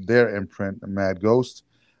from their imprint, Mad Ghost,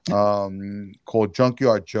 called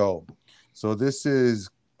Junkyard Joe. So this is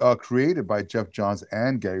created by Geoff Johns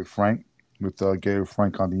and Gary Frank, with Gary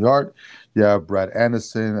Frank on the art. You have Brad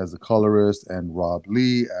Anderson as the colorist and Rob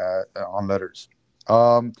Lee on letters.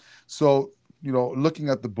 So, looking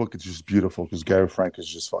at the book, it's just beautiful, because Gary Frank is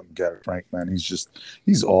just fucking Gary Frank, man. He's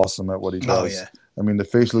awesome at what he does. Oh, yeah. I mean, the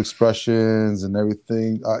facial expressions and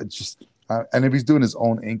everything, and if he's doing his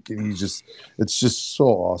own ink, and it's just so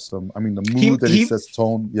awesome. I mean, the mood that he sets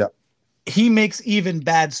tone. Yeah. He makes even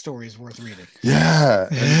bad stories worth reading. Yeah.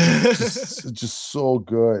 It's just so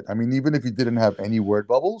good. I mean, even if he didn't have any word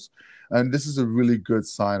bubbles, and this is a really good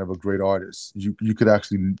sign of a great artist, you could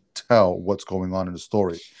actually tell what's going on in the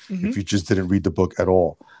story if you just didn't read the book at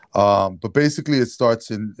all. But basically it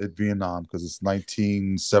starts in Vietnam, because it's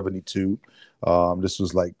 1972. This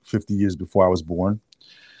was like 50 years before I was born.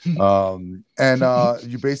 You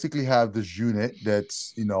basically have this unit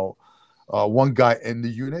that's, one guy in the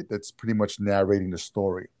unit that's pretty much narrating the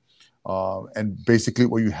story. And basically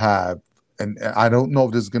what you have, and I don't know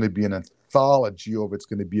if there's going to be an anthology or if it's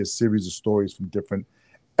going to be a series of stories from different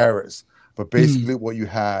eras, but basically what you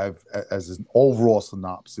have as an overall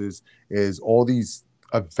synopsis is all these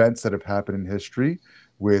events that have happened in history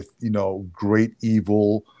with, great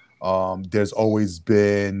evil. There's always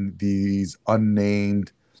been these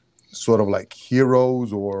unnamed sort of like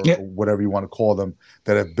heroes or whatever you want to call them,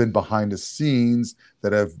 that have been behind the scenes,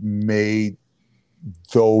 that have made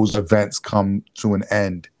those events come to an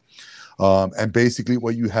end. And basically,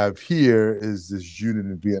 what you have here is this unit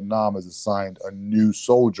in Vietnam has assigned a new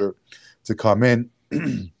soldier to come in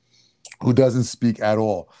who doesn't speak at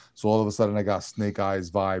all. So all of a sudden, I got Snake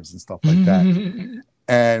Eyes vibes and stuff like that.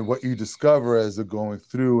 And what you discover as they're going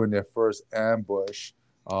through in their first ambush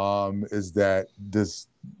is that this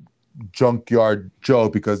Junkyard Joe,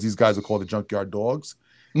 because these guys are called the Junkyard Dogs,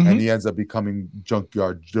 and he ends up becoming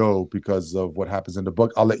Junkyard Joe because of what happens in the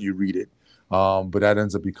book. I'll let you read it. But that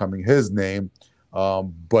ends up becoming his name.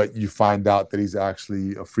 But you find out that he's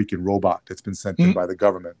actually a freaking robot that's been sent in by the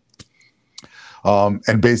government.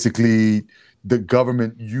 And basically, the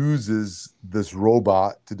government uses this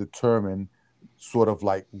robot to determine sort of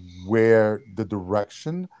like where the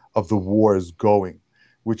direction of the war is going,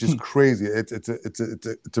 which is crazy.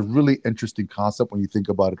 It's a really interesting concept when you think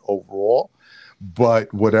about it overall.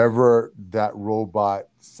 But whatever that robot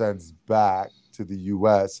sends back to the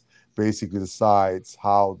U.S. basically decides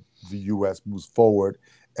how the U.S. moves forward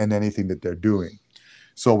and anything that they're doing.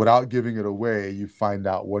 So without giving it away, you find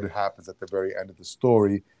out what happens at the very end of the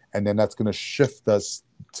story, and then that's going to shift us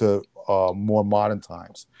to more modern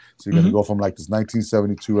times. So you're going to go from like this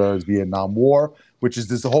 1972 era Vietnam War, which is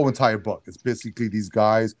this whole entire book. It's basically these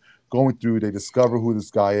guys going through, they discover who this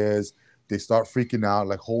guy is, they start freaking out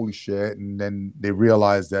like, holy shit, and then they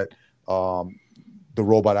realize that the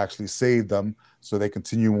robot actually saved them, so they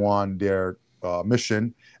continue on their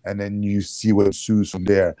mission, and then you see what ensues from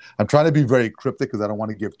there. I'm trying to be very cryptic because I don't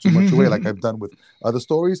want to give too much away like I've done with other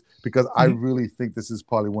stories, because I really think this is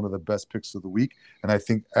probably one of the best picks of the week, and I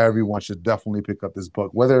think everyone should definitely pick up this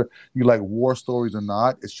book. Whether you like war stories or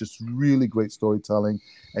not, it's just really great storytelling,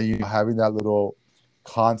 and you know, having that little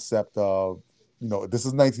concept of, you know, this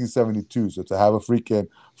is 1972, so to have a freaking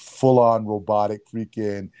full-on robotic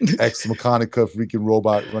freaking ex mechanica freaking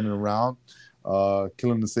robot running around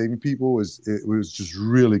killing and saving people it was just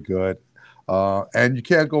really good, and you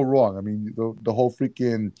can't go wrong. I mean, the whole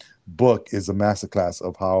freaking book is a masterclass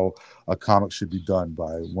of how a comic should be done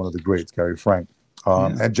by one of the greats, Gary Frank.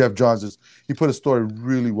 And Jeff Johns he put a story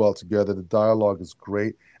really well together. The dialogue is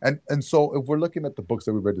great, and so if we're looking at the books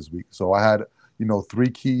that we read this week, so I had, you know,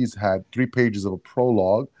 Three Keys had 3 pages of a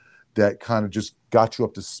prologue that kind of just got you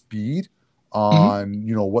up to speed on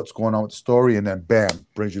you know what's going on with the story, and then bam,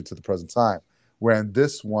 brings you to the present time. Where in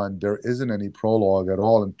this one, there isn't any prologue at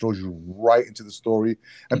all and throws you right into the story.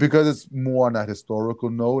 And because it's more on that historical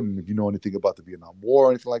note, and if you know anything about the Vietnam War or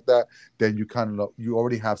anything like that, then you kind of you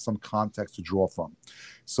already have some context to draw from.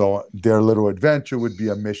 So their little adventure would be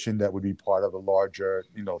a mission that would be part of a larger,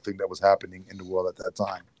 you know, thing that was happening in the world at that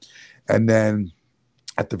time. And then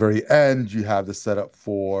at the very end, you have the setup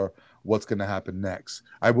for what's going to happen next.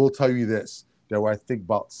 I will tell you this: there were, I think,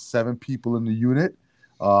 about 7 people in the unit.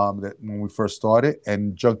 That when we first started,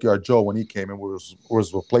 and Junkyard Joe, when he came in,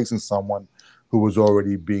 was replacing someone who was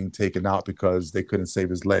already being taken out because they couldn't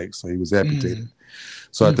save his legs, so he was amputated.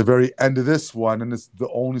 So at the very end of this one, and it's the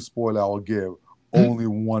only spoiler I will give, only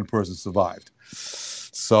one person survived.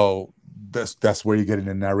 So that's where you're getting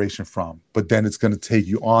the narration from. But then it's going to take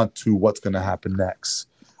you on to what's going to happen next,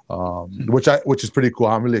 which is pretty cool.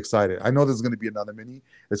 I'm really excited. I know there's going to be another mini.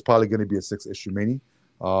 It's probably going to be a 6-issue mini.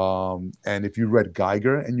 And if you read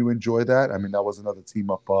Geiger and you enjoy that, I mean, that was another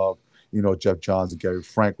team up of, you know, Jeff Johns and Gary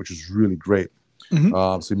Frank, which is really great.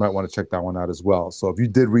 So you might want to check that one out as well. So if you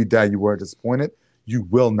did read that and you weren't disappointed, you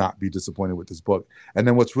will not be disappointed with this book. And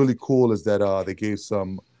then what's really cool is that they gave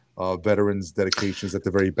some veterans dedications at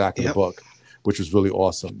the very back of the book, which was really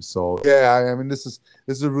awesome. So yeah, I mean, this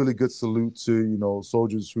is a really good salute to, you know,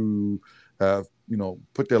 soldiers who have, you know,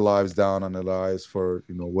 put their lives down on their lives for,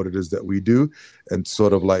 you know, what it is that we do, and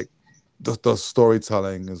sort of like the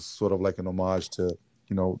storytelling is sort of like an homage to,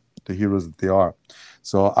 you know, the heroes that they are.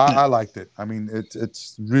 So I liked it. I mean,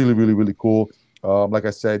 it's really, really, really cool. Like I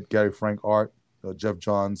said, Gary Frank art, Jeff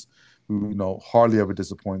Johns, who, you know, hardly ever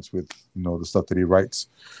disappoints with, you know, the stuff that he writes.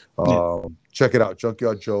 Check it out,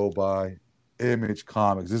 Junkyard Joe by Image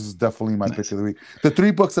Comics. This is definitely my pick of the week. The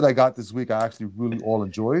 3 books that I got this week, I actually really all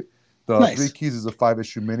enjoyed. The 3 Keys is a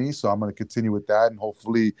 5-issue mini, so I'm going to continue with that, and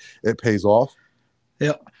hopefully it pays off.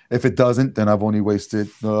 If it doesn't, then I've only wasted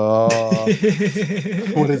what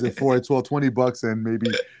is it, 4, 12, $20 and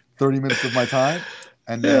maybe 30 minutes of my time.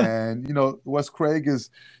 And then, you know, Wes Craig is,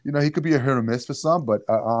 you know, he could be a hit or miss for some, but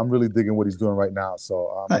I'm really digging what he's doing right now. So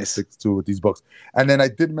I'm going to stick to with these books. And then I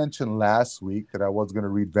did mention last week that I was going to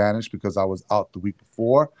read Vanish because I was out the week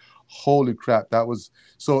before. Holy crap, that was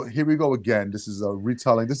so. Here we go again. This is a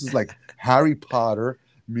retelling. This is like Harry Potter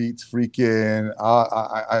meets freaking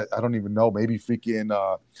I don't even know, maybe freaking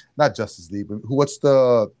not Justice League, but what's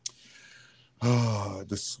the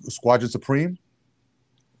Squadron Supreme?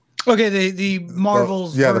 Okay, the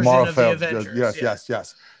Marvel's The version Marvel of the film. Avengers, Yes, yeah, yes,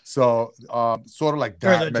 yes. So sort of like or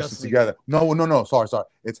that the meshes Justice League. Yeah. together. No, no, no. Sorry, sorry.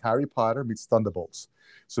 It's Harry Potter meets Thunderbolts.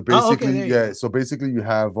 So Oh, okay, basically, there you yeah. go. So basically, you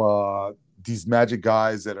have these magic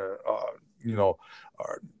guys that are, you know,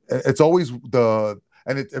 it's always the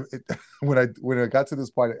and when I got to this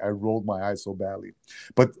part, I rolled my eyes so badly.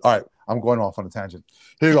 But all right, I'm going off on a tangent.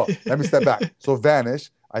 Here you go. Let me step back. So Vanish,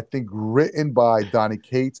 I think, written by Donny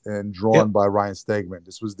Cates and drawn Yep, by Ryan Stegman.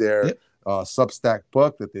 This was their yep. Substack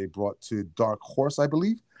book that they brought to Dark Horse, I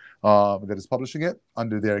believe, that is publishing it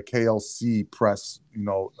under their KLC Press,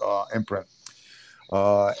 imprint.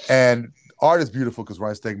 And art is beautiful because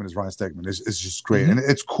Ryan Stegman is Ryan Stegman. It's just great, Mm-hmm. and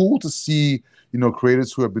it's cool to see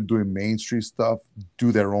creators who have been doing mainstream stuff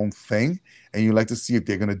do their own thing, and you like to see if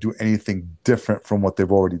they're going to do anything different from what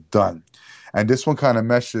they've already done. And this one kind of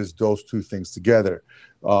meshes those two things together.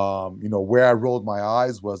 Where I rolled my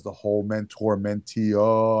eyes was the whole mentor mentee.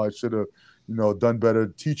 Oh, I should have, done better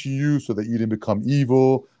teaching you so that you didn't become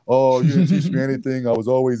evil. Oh, you didn't teach me anything. I was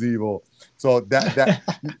always evil. So that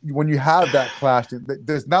when you have that clash,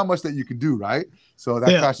 there's not much that you can do, right? So that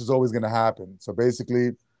Yeah. clash is always going to happen. So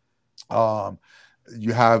basically, um,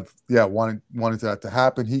 you have wanting that to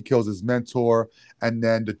happen. He kills his mentor, and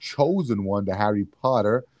then the chosen one, the Harry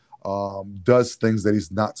Potter, does things that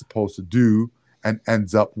he's not supposed to do, and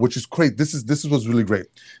ends up, which is great. This is what's really great.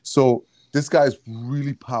 So this guy is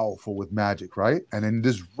really powerful with magic, right? And in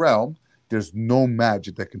this realm, there's no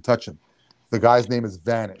magic that can touch him. The guy's name is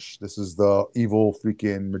Vanish. This is the evil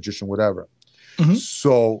freaking magician, whatever. Mm-hmm.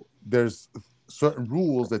 So there's certain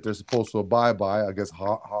rules that they're supposed to abide by. I guess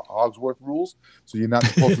Hogsworth rules. So you're not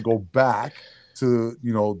supposed to go back to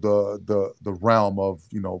the realm of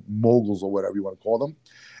moguls or whatever you want to call them,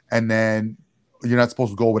 and then you're not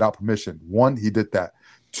supposed to go without permission. One, he did that.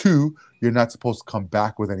 Two, you're not supposed to come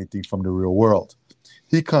back with anything from the real world.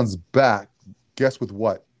 He comes back. Guess with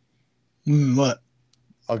what? What?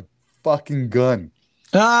 A fucking gun.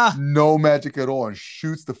 Ah. No magic at all, and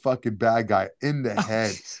shoots the fucking bad guy in the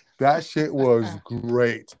head. That shit was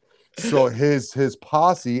great. So his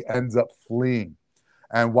posse ends up fleeing,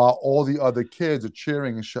 and while all the other kids are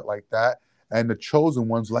cheering and shit like that, and the chosen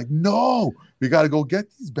ones are like, no, we got to go get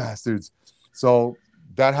these bastards. So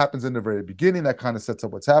that happens in the very beginning. That kind of sets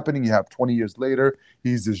up what's happening. You have 20 years later,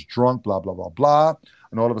 he's just drunk, blah blah blah blah,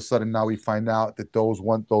 and all of a sudden now we find out that those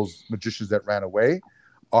magicians that ran away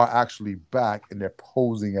are actually back, and they're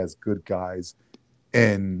posing as good guys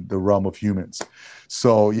in the realm of humans.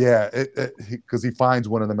 So yeah, because he finds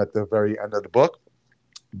one of them at the very end of the book,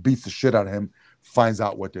 beats the shit out of him, finds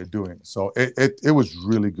out what they're doing. So it was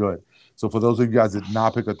really good. So for those of you guys that did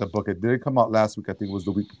not pick up the book, it did come out last week. I think it was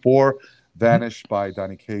the week before. Vanish by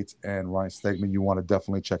Donny Cates and Ryan Stegman. You want to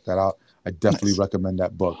definitely check that out. I definitely recommend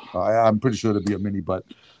that book. I'm pretty sure it'll be a mini, but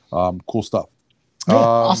cool stuff. Yeah,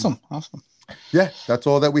 awesome. Yeah, that's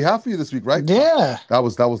all that we have for you this week, right? Yeah. That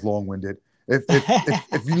was long-winded.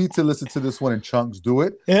 If you need to listen to this one in chunks, do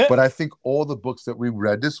it. Yeah. But I think all the books that we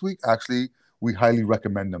read this week, actually, we highly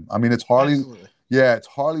recommend them. I mean, it's hardly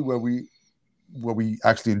where we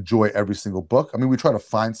actually enjoy every single book. I mean, we try to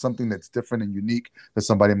find something that's different and unique that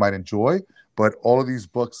somebody might enjoy. But all of these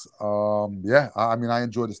books, I mean, I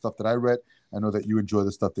enjoy the stuff that I read. I know that you enjoy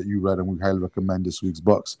the stuff that you read, and we highly recommend this week's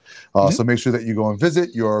books. So make sure that you go and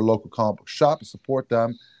visit your local comic book shop and support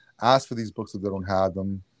them. Ask for these books if they don't have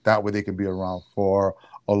them. That way they can be around for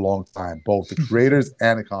a long time, both the creators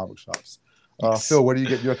and the comic shops. Yes. Phil, where do you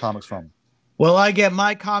get your comics from? Well, I get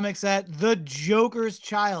my comics at The Joker's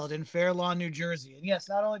Child in Fair Lawn, New Jersey. And yes,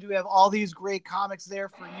 not only do we have all these great comics there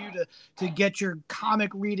for you to get your comic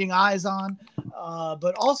reading eyes on,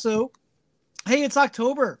 but also, hey, it's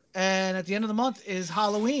October, and at the end of the month is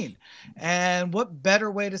Halloween. And what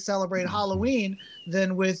better way to celebrate Halloween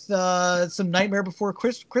than with some Nightmare Before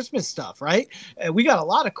Christmas stuff, right? And we got a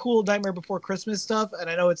lot of cool Nightmare Before Christmas stuff, and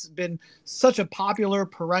I know it's been such a popular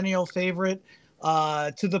perennial favorite.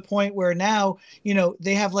 To the point where now,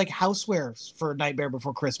 they have like housewares for Nightmare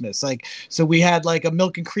Before Christmas. Like, so we had like a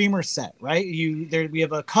milk and creamer set, right? We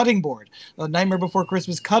have a cutting board, a Nightmare Before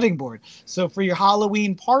Christmas cutting board. So for your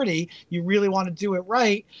Halloween party, you really want to do it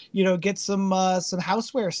right, get some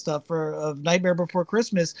houseware stuff of Nightmare Before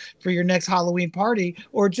Christmas for your next Halloween party,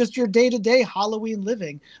 or just your day-to-day Halloween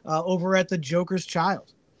living over at the Joker's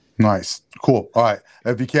Child. Nice. Cool. All right.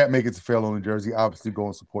 If you can't make it to Fair Lawn, New Jersey, obviously go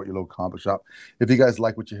and support your local comic shop. If you guys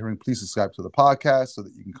like what you're hearing, please subscribe to the podcast so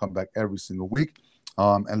that you can come back every single week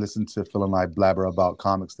and listen to Phil and I blabber about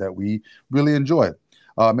comics that we really enjoy.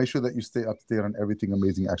 Make sure that you stay up to date on everything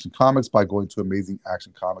Amazing Action Comics by going to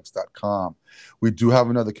AmazingActionComics.com. We do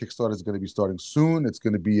have another Kickstarter that's going to be starting soon. It's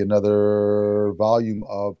going to be another volume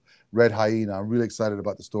of Red Hyena. I'm really excited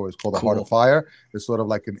about the story. It's called The Cool. Heart of Fire. It's sort of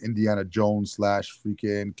like an Indiana Jones /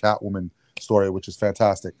 freaking Catwoman story, which is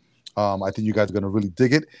fantastic. I think you guys are going to really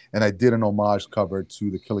dig it. And I did an homage cover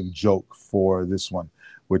to The Killing Joke for this one,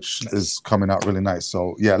 which is coming out really nice.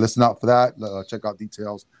 So, yeah, listen out for that. Check out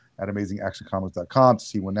details at amazingactioncomics.com to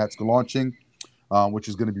see when that's launching, which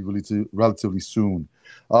is going to be relatively soon.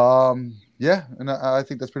 Yeah, and I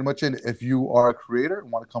think that's pretty much it. If you are a creator and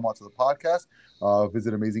want to come onto the podcast,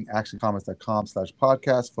 visit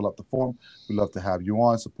amazingactioncomics.com/podcast. Fill out the form. We'd love to have you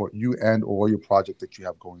on, support you and or your project that you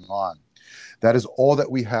have going on. That is all that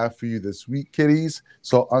we have for you this week, kiddies.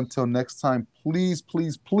 So until next time, please,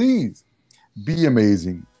 please, please be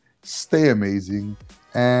amazing, stay amazing,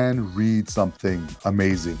 and read something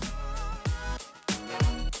amazing.